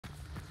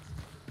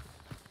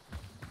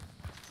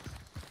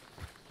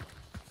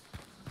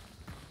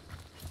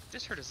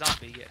Just heard a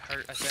zombie get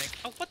hurt, I think.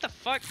 Oh, what the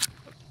fuck?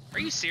 Are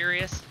you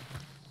serious?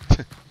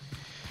 Did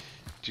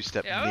you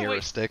step Yeah, near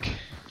a stick?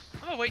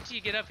 I'm gonna wait till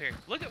you get up here.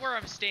 Look at where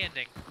I'm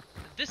standing.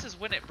 This is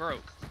when it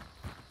broke.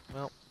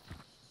 Well,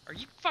 are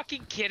you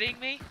fucking kidding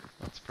me?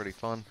 that's pretty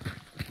fun.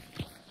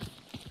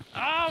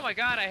 Oh my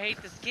god, I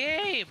hate this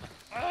game!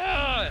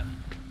 Ugh!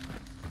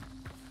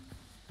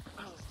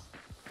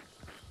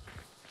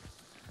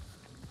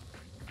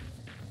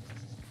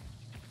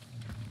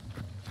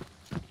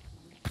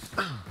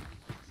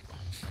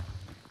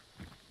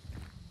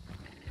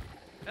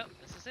 Oh,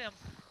 this is him.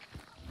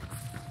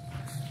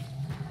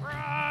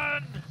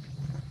 Run!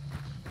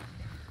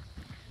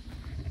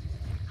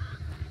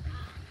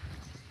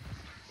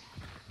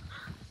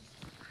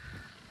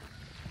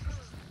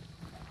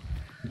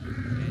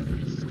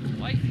 It's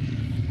white.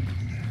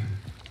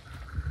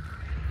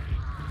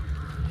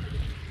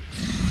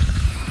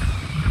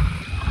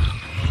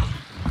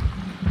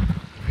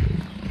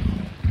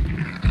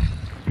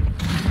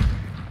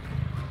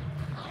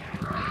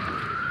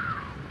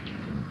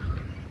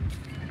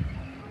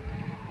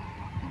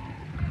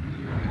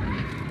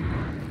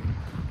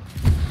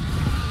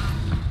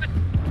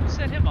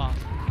 Set him off.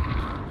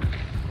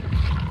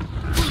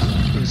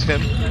 Who's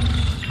him?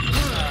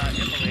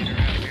 Immolator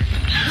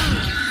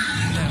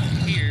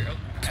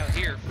out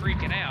here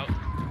freaking out.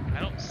 I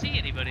don't see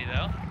anybody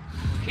though.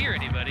 Hear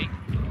anybody.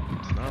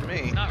 It's not me.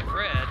 It's not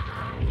red.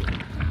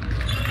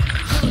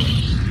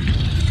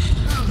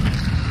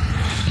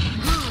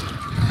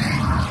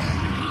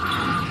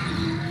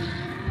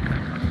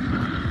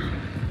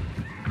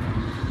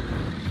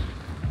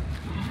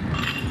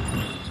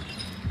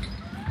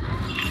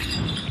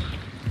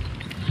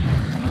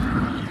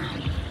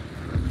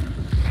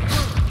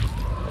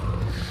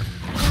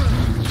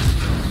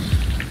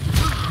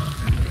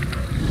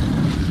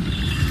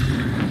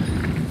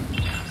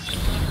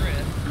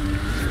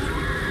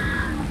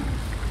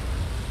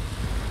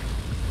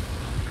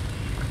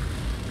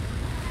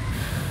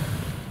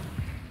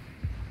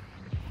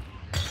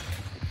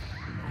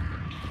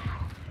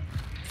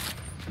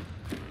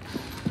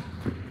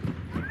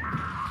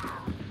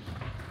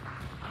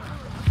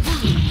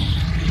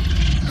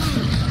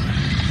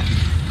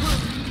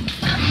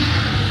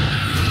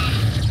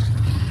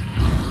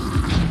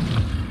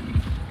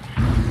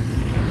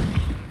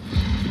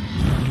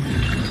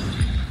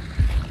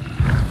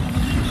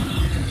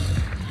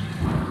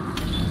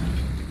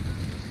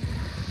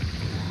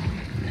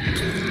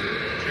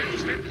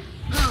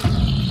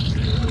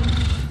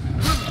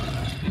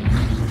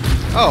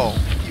 Oh,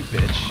 you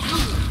bitch.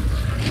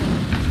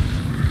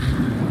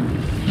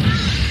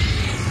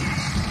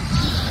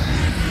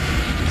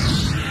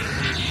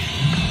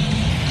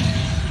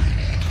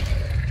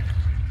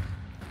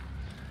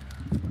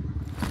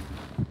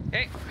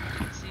 Okay,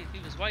 let's see if he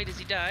was white as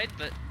he died,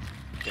 but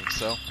I think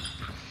so.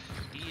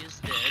 he is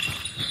dead.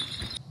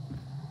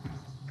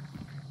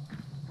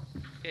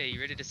 Okay, you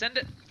ready to send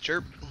it?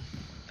 Chirp.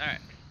 Alright.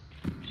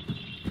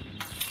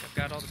 I've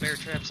got all the bear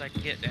traps I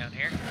can get down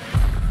here.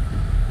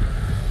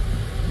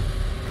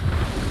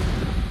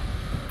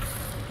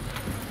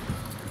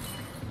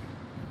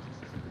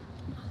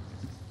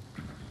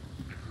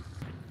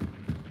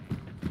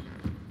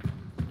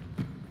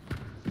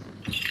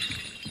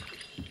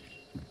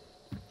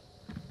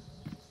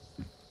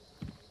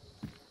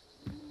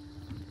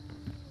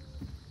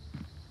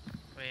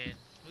 I mean,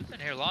 we've been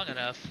here long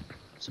enough.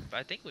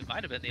 I think we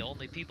might have been the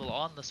only people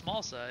on the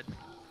small side.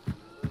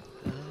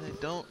 I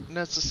don't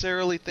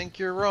necessarily think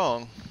you're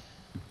wrong.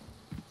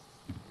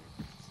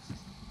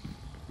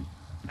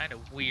 Kind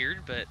of weird,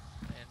 but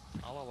man,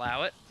 I'll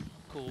allow it.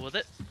 Cool with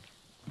it.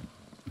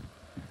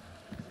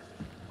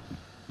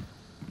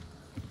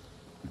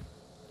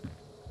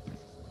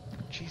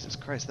 Jesus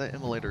Christ, that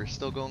immolator is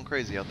still going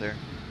crazy out there.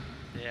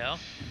 Yeah.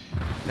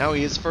 Now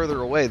he is further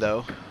away,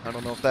 though. I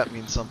don't know if that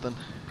means something.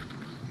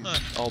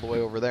 He's all the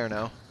way over there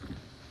now.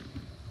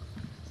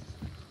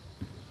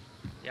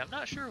 Yeah, I'm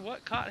not sure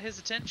what caught his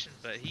attention,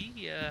 but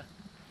he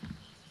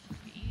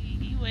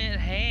went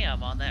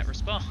ham on that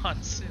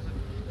response.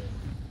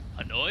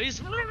 A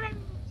noise?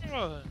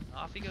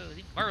 Off he goes.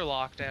 He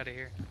murlocked out of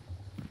here.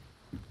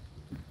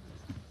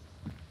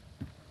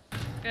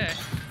 Okay.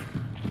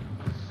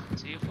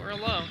 See if we're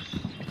alone.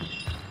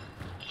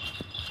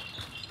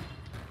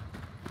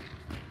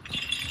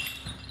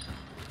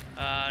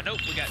 Nope,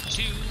 we got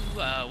two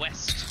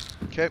west.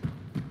 Okay.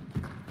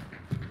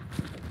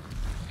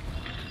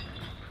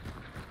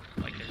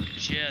 Like they're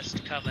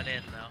just coming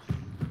in though.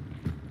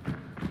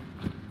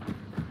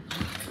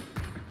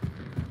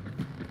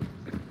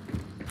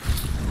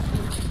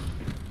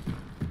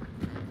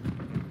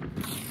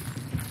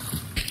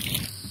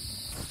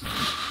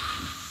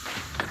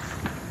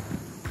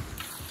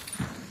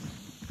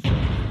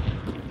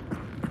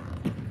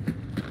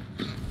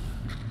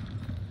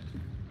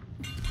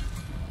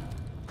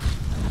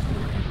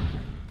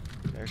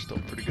 They're still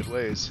pretty good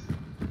ways.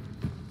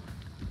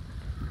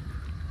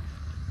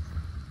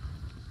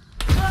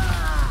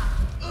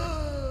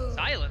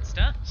 Silenced,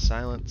 huh?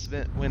 Silence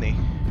Winnie.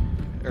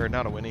 Or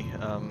not a Winnie,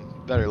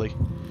 Betterly.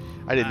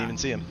 I didn't even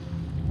see him.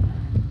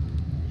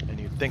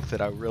 think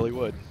that I really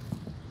would.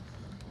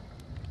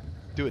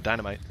 Do it,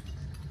 dynamite.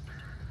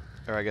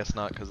 Or I guess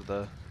not, because of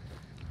the...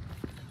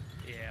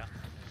 Yeah.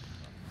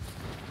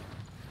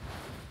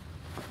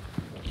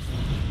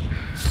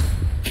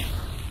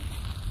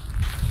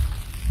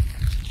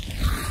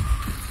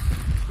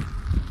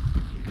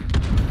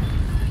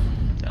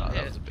 Oh,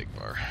 that was a big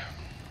bar.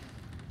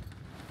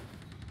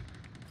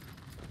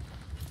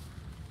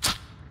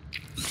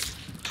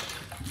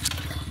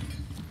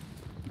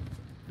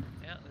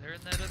 Yeah, they're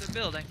in that other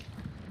building.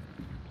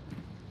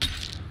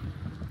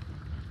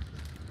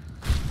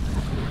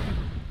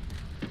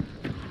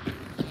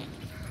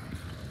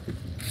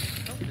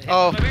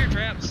 Oh. My bear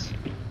traps.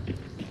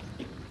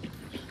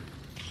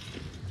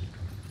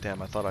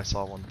 Damn, I thought I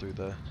saw one through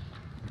the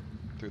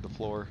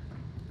floor.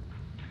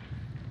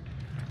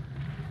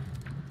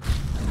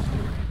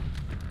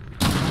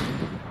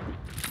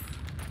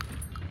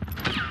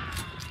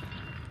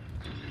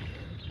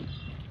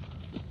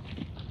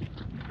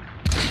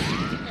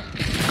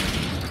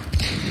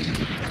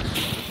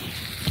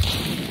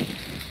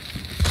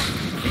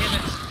 Damn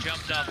it,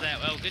 jumped off that.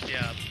 Oh, good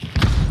job.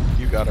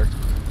 You got her.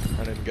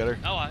 I didn't get her.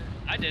 Oh,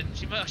 I didn't.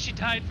 She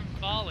died from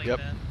falling. Yep.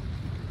 Then.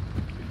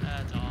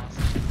 That's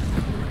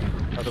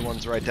awesome. Other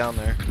one's right down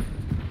there.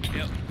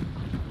 Yep.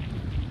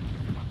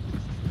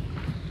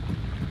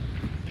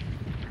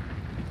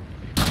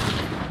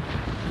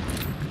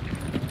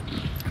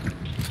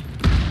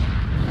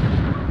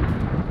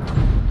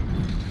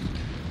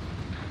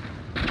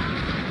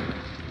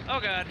 Oh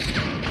god.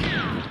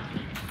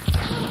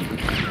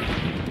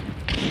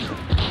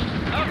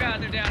 Oh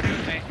god, they're down here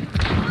with me.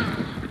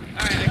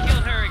 Alright, I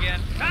killed her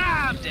again.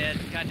 Ah, I'm dead.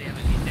 God damn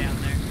it, he's down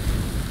there.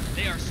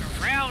 They are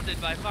surrounded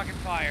by fucking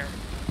fire.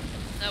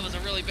 That was a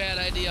really bad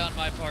idea on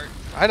my part.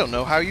 I don't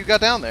know how you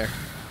got down there.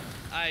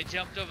 I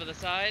jumped over the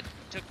side,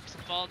 took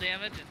some fall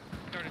damage, and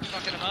started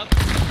fucking them up.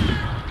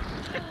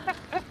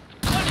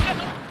 Oh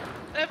no!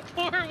 That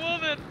poor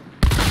woman!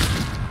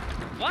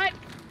 What?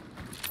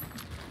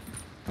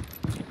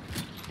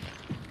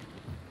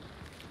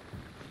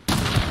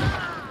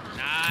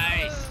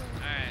 Nice!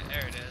 Alright,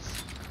 there it is.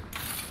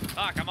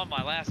 Fuck, I'm on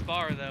my last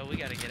bar though. We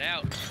gotta get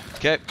out.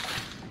 Okay.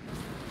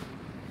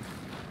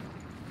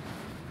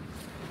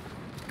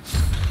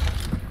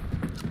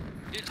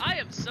 Dude, I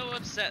am so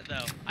upset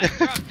though. I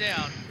dropped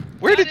down.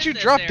 Where got did you in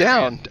this drop area.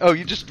 down? Oh,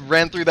 you just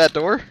ran through that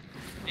door?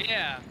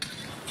 Yeah.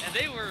 And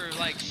they were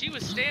like, she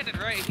was standing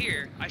right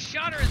here. I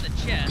shot her in the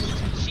chest.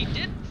 She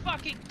didn't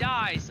fucking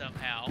die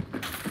somehow.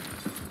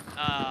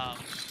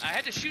 I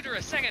had to shoot her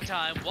a second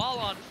time while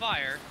on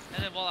fire,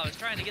 and then while I was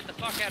trying to get the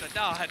fuck out of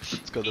Dodge,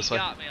 Let's go this he way.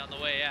 got me on the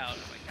way out. I'm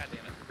like, god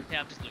damn it. Yeah,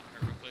 I'm just looting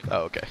her real quick.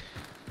 Oh, okay.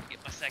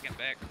 Get my second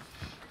back.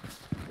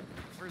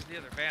 Where's the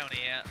other bounty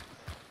at?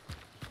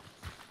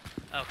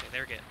 Okay,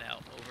 they're getting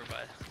out over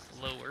by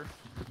lower.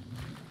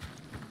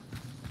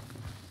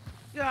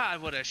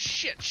 God, what a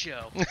shit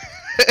show.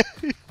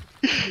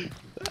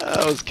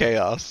 That was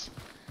chaos.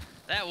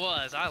 That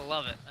was. I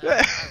love it.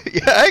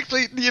 Yeah,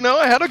 actually, you know,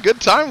 I had a good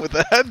time with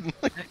that.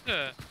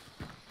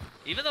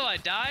 Even though I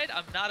died,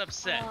 I'm not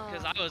upset,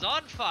 because I was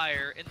on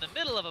fire, in the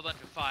middle of a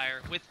bunch of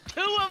fire, with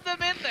 2 of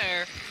them in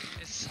there,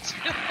 and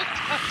still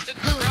got to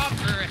drop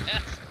her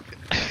ass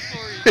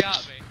before he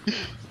got me.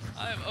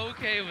 I'm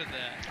okay with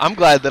that. I'm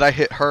glad that I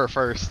hit her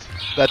first.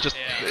 That just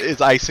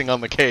is icing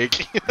on the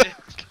cake.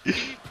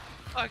 He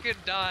fucking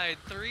died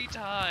 3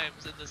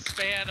 times in the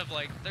span of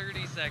like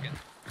 30 seconds.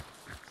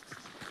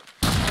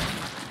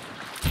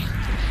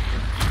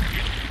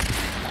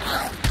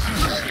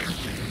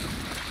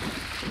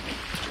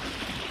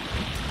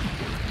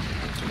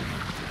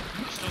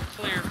 Still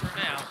clear for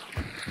now.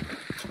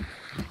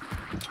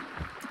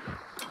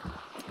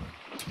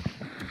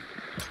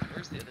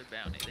 Where's the other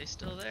bounty? They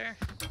still there?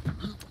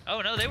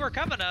 Oh no, they were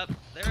coming up.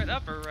 They're at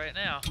upper right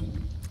now.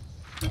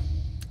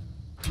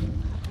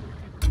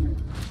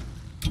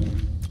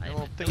 I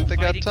don't think they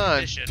got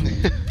time.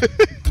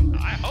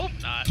 I hope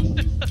not.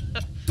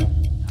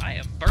 I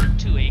am burnt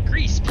to a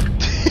crisp.